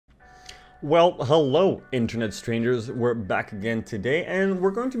Well, hello, internet strangers. We're back again today, and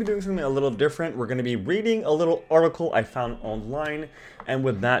we're going to be doing something a little different. We're going to be reading a little article I found online, and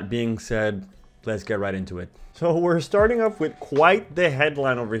with that being said, let's get right into it. So we're starting off with quite the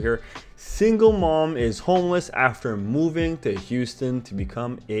headline over here. Single mom is homeless after moving to Houston to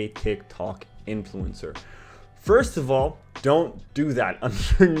become a TikTok influencer. First of all, don't do that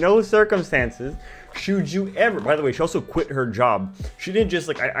under no circumstances. Should you ever, by the way, she also quit her job. She didn't just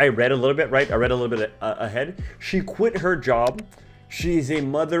I read a little bit, right? I read a little bit ahead. She quit her job. She's a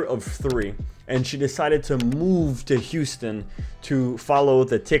mother of 3, and she decided to move to Houston to follow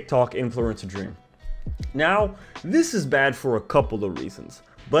the TikTok influencer dream. Now, this is bad for a couple of reasons,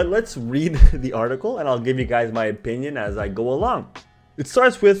 but let's read the article and I'll give you guys my opinion as I go along. It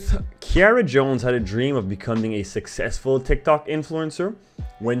starts with Kiara Jones had a dream of becoming a successful TikTok influencer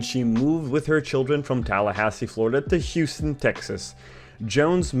when she moved with her children from Tallahassee, Florida to Houston, Texas.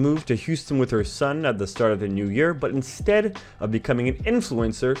 Jones moved to Houston with her son at the start of the new year, but instead of becoming an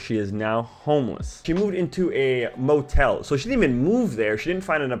influencer, she is now homeless. She moved into a motel, so she didn't even move there. She didn't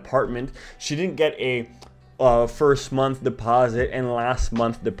find an apartment. She didn't get a first month deposit and last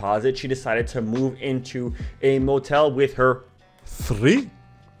month deposit. She decided to move into a motel with her 3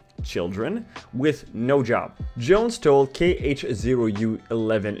 children with no job. Jones told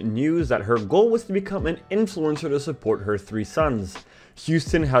KH0U11 News that her goal was to become an influencer to support her 3 sons.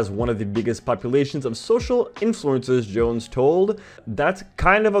 Houston has one of the biggest populations of social influencers, Jones told. That's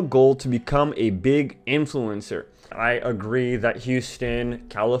kind of a goal, to become a big influencer. I agree that Houston,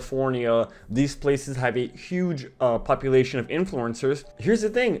 California, these places have a huge population of influencers. Here's the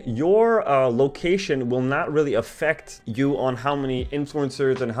thing, your location will not really affect you on how many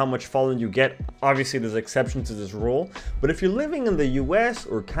influencers and how much following you get. Obviously, there's exceptions to this rule, but if you're living in the US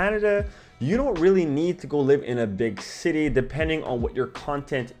or Canada, you don't really need to go live in a big city depending on what your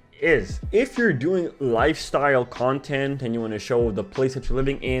content is. If you're doing lifestyle content and you want to show the place that you're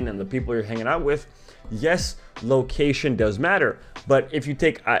living in and the people you're hanging out with, yes, location does matter. But if you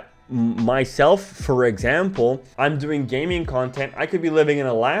take myself, for example, I'm doing gaming content. I could be living in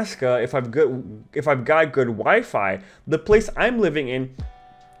Alaska. If I've got good Wi-Fi, the place I'm living in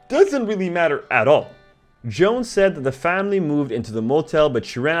doesn't really matter at all. Jones said that the family moved into the motel, but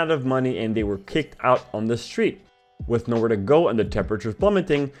she ran out of money and they were kicked out on the street. With nowhere to go and the temperatures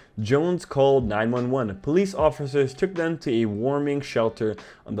plummeting, Jones called 911. Police officers took them to a warming shelter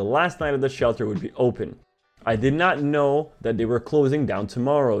on the last night of the shelter would be open. I did not know that they were closing down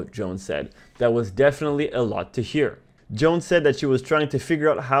tomorrow, Jones said. That was definitely a lot to hear. Jones said that she was trying to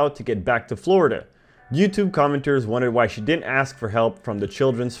figure out how to get back to Florida. YouTube commenters wondered why she didn't ask for help from the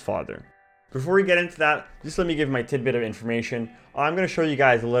children's father. Before we get into that, just let me give my tidbit of information. I'm going to show you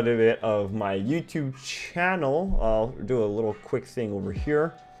guys a little bit of my YouTube channel. I'll do a little quick thing over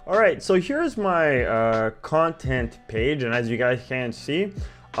here. Alright, so here's my content page, and as you guys can see,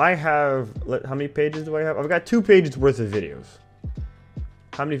 I have, how many pages do I have? I've got 2 pages worth of videos.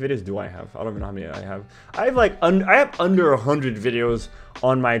 How many videos do I have? I don't even know how many I have. I have under 100 videos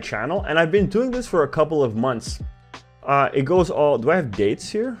on my channel, and I've been doing this for a couple of months. It goes all, do I have dates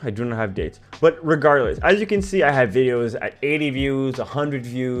here? I do not have dates, but regardless, as you can see, I have videos at 80 views, 100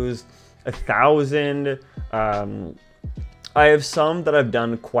 views, 1,000. I have some that I've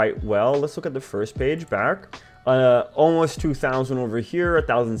done quite well. Let's look at the first page back. Almost 2,000 over here,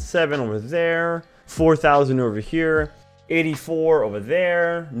 1,007 over there, 4,000 over here, 84 over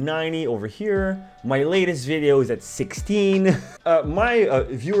there, 90 over here. My latest video is at 16. My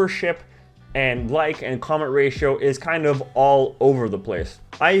viewership and like and comment ratio is kind of all over the place.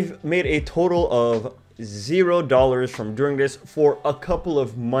 I've made a total of $0 from doing this for a couple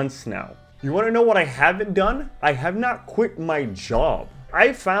of months now. You want to know what I haven't done? I have not quit my job.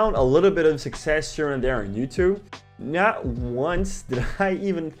 I found a little bit of success here and there on YouTube. Not once did I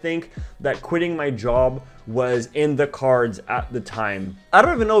even think that quitting my job was in the cards at the time. I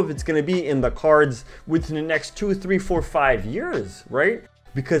don't even know if it's going to be in the cards within the next 2, 3, 4, 5 years, right?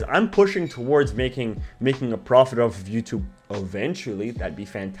 Because I'm pushing towards making a profit off of YouTube eventually. That'd be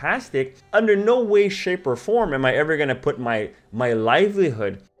fantastic. Under no way, shape, or form am I ever gonna put my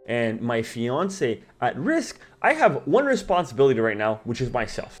livelihood and my fiance at risk. I have one responsibility right now, which is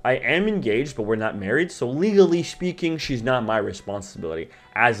myself. I am engaged, but we're not married, so legally speaking, she's not my responsibility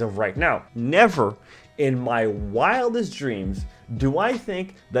as of right now. Never in my wildest dreams do I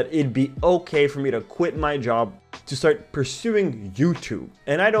think that it'd be okay for me to quit my job to start pursuing YouTube.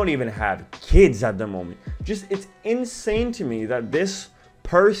 And I don't even have kids at the moment. Just, it's insane to me that this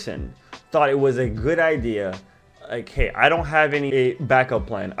person thought it was a good idea. Like, hey, I don't have any backup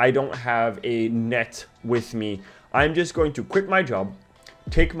plan. I don't have a net with me. I'm just going to quit my job,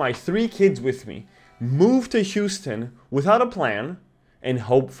 take my 3 kids with me, move to Houston without a plan, and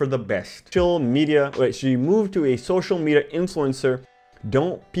hope for the best. She moved to a social media influencer.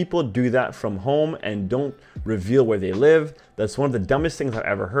 Don't people do that from home and don't reveal where they live? That's one of the dumbest things I've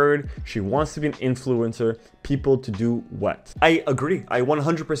ever heard. She wants to be an influencer. People to do what? I agree. I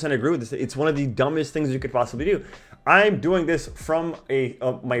 100% agree with this. It's one of the dumbest things you could possibly do. I'm doing this from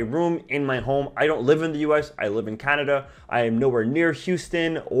my room in my home. I don't live in the US. I live in Canada. I am nowhere near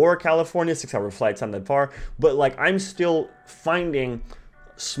Houston or California. 6-hour flight's not that far. But like, I'm still finding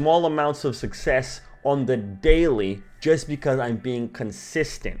small amounts of success on the daily just because I'm being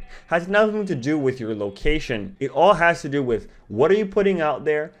consistent. Has nothing to do with your location. It all has to do with what are you putting out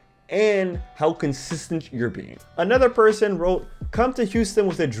there and how consistent you're being. Another person wrote, come to Houston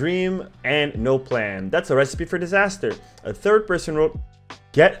with a dream and no plan. That's a recipe for disaster. A third person wrote,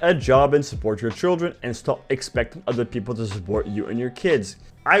 get a job and support your children and stop expecting other people to support you and your kids.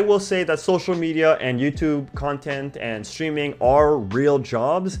 I will say that social media and YouTube content and streaming are real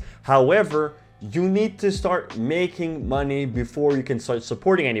jobs. However, you need to start making money before you can start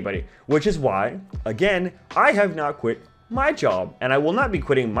supporting anybody, which is why, again, I have not quit my job, and I will not be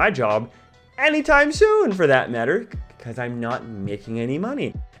quitting my job anytime soon for that matter, because I'm not making any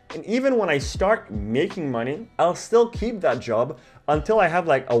money. And even when I start making money, I'll still keep that job until I have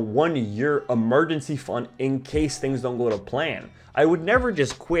like a 1-year emergency fund in case things don't go to plan. I would never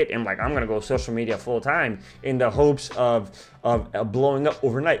just quit and like, I'm gonna go social media full time in the hopes of blowing up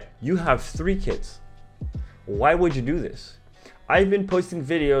overnight. You have 3 kids. Why would you do this? I've been posting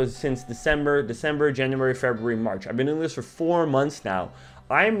videos since December, January, February, March. I've been doing this for 4 months now.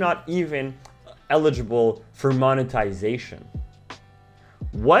 I'm not even eligible for monetization.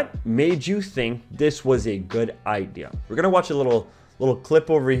 What made you think this was a good idea? We're gonna watch a little clip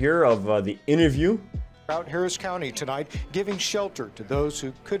over here of the interview. Out Harris County tonight, giving shelter to those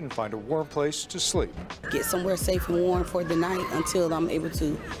who couldn't find a warm place to sleep. Get somewhere safe and warm for the night until I'm able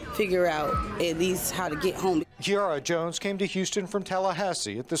to figure out at least how to get home. Kiara Jones came to Houston from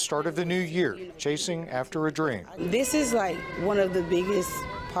Tallahassee at the start of the new year, chasing after a dream. This is like one of the biggest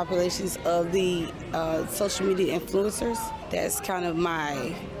populations of the social media influencers. That's kind of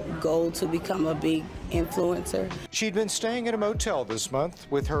my goal, to become a big influencer. She'd been staying at a motel this month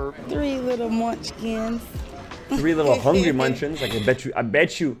with her 3 little munchkins. 3 little hungry munchkins. Like I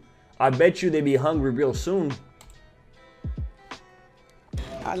bet you they be hungry real soon.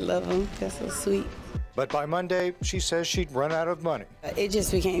 I love them. That's so sweet. But by Monday, she says she'd run out of money. It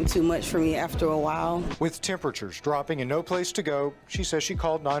just became too much for me after a while. With temperatures dropping and no place to go, she says she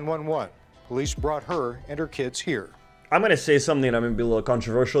called 911. Police brought her and her kids here. I'm gonna say something that may be a little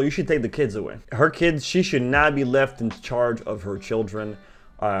controversial. You should take the kids away. Her kids, she should not be left in charge of her children.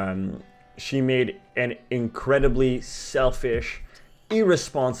 She made an incredibly selfish,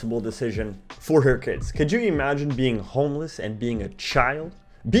 irresponsible decision for her kids. Could you imagine being homeless and being a child?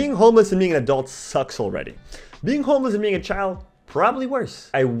 Being homeless and being an adult sucks already. Being homeless and being a child, probably worse.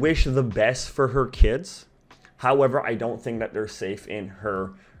 I wish the best for her kids. However, I don't think that they're safe in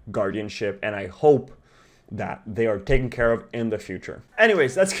her guardianship, and I hope that they are taken care of in the future.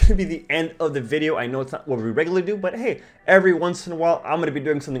 Anyways, that's gonna be the end of the video. I know it's not what we regularly do, but hey, every once in a while, I'm gonna be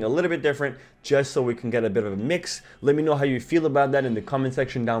doing something a little bit different just so we can get a bit of a mix. Let me know how you feel about that in the comment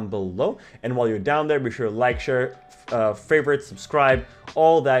section down below. And while you're down there, be sure to like, share, favorite, subscribe,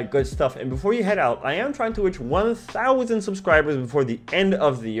 all that good stuff. And before you head out, I am trying to reach 1,000 subscribers before the end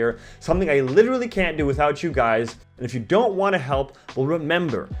of the year, something I literally can't do without you guys. And if you don't want to help, well,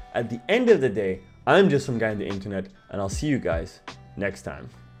 remember, at the end of the day, I'm just some guy on the internet, and I'll see you guys next time.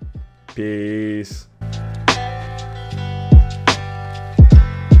 Peace.